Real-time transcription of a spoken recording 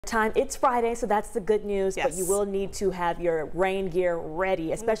Time. It's Friday, so that's the good news, Yes. but you will need to have your rain gear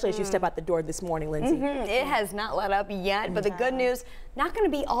ready, especially as you step out the door this morning, Lindsay. It has not let up yet, but the good news, not going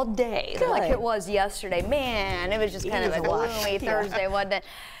to be all day like it was yesterday. Man, it was just kind of a gloomy Thursday, wasn't it?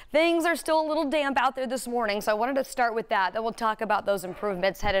 Things are still a little damp out there this morning, so I wanted to start with that. Then we'll talk about those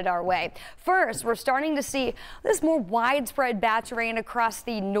improvements headed our way. First, we're starting to see this more widespread batch rain across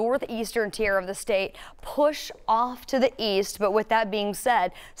the northeastern tier of the state push off to the east. But with that being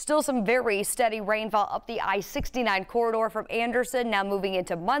said, still some very steady rainfall up the I-69 corridor from Anderson, now moving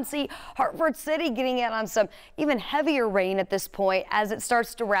into Muncie. Hartford City getting in on some even heavier rain at this point as it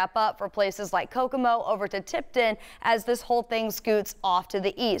starts to wrap up for places like Kokomo over to Tipton as this whole thing scoots off to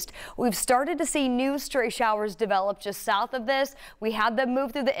the east. We've started to see new stray showers develop just south of this. We had them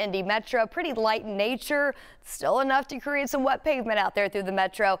move through the Indy Metro, pretty light in nature, still enough to create some wet pavement out there through the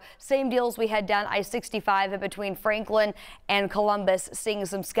Metro. Same deals we had down I-65 in between Franklin and Columbus, seeing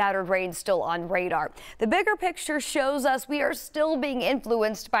some scattered rain still on radar. The bigger picture shows us we are still being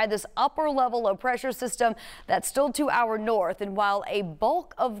influenced by this upper level low pressure system that's still to our north. And while a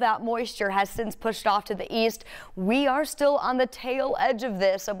bulk of that moisture has since pushed off to the east, we are still on the tail edge of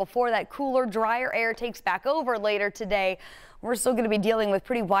this. So before that cooler, drier air takes back over later today, we're still going to be dealing with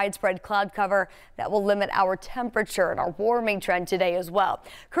pretty widespread cloud cover that will limit our temperature and our warming trend today as well.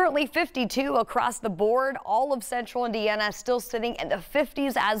 Currently 52 across the board. All of central Indiana still sitting in the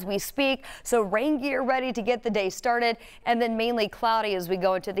 50s as we speak. So rain gear ready to get the day started, and then mainly cloudy as we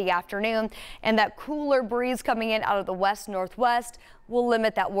go into the afternoon. And that cooler breeze coming in out of the west northwest will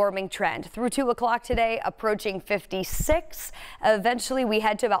limit that warming trend through 2 o'clock today, approaching 56. Eventually we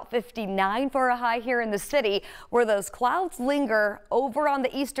head to about 59 for a high here in the city, where those clouds linger over on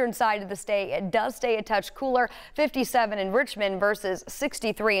the eastern side of the state. It does stay a touch cooler, 57 in Richmond versus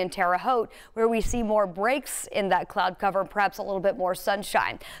 63 in Terre Haute, where we see more breaks in that cloud cover, perhaps a little bit more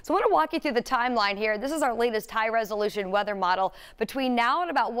sunshine. So I want to walk you through the timeline here. This is our latest high resolution weather model. Between now and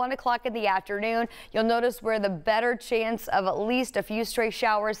about 1 o'clock in the afternoon, you'll notice where the better chance of at least a few stray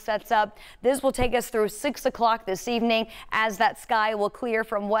showers sets up. This will take us through 6 o'clock this evening as that sky will clear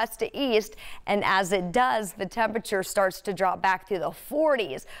from west to east. And as it does, the temperature starts to drop back to the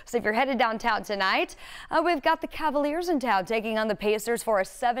 40s. So if you're headed downtown tonight, we've got the Cavaliers in town taking on the Pacers for a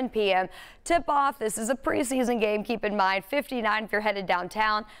 7 p.m. tip-off. This is a preseason game. Keep in mind 59 if you're headed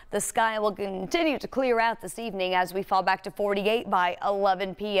downtown. The sky will continue to clear out this evening as we fall back to 48 by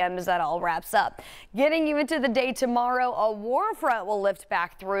 11 p.m. as that all wraps up. Getting you into the day tomorrow, a warm front will lift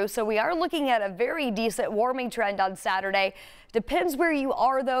back through, so we are looking at a very decent warming trend on Saturday. Depends where you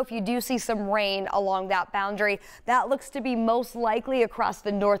are, though. If you do see some rain along that boundary, that looks to be most likely across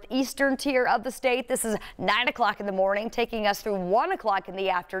the northeastern tier of the state. This is 9 o'clock in the morning, taking us through 1 o'clock in the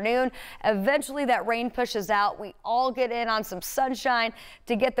afternoon. Eventually that rain pushes out. We all get in on some sunshine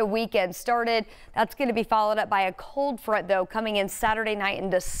to get the weekend started. That's going to be followed up by a cold front, though, coming in Saturday night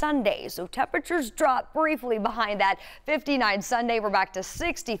into Sunday. So temperatures drop briefly behind that. 59 Sunday, we're back to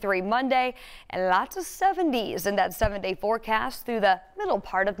 63 Monday, and lots of 70s in that 7-day forecast through the middle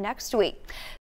part of next week.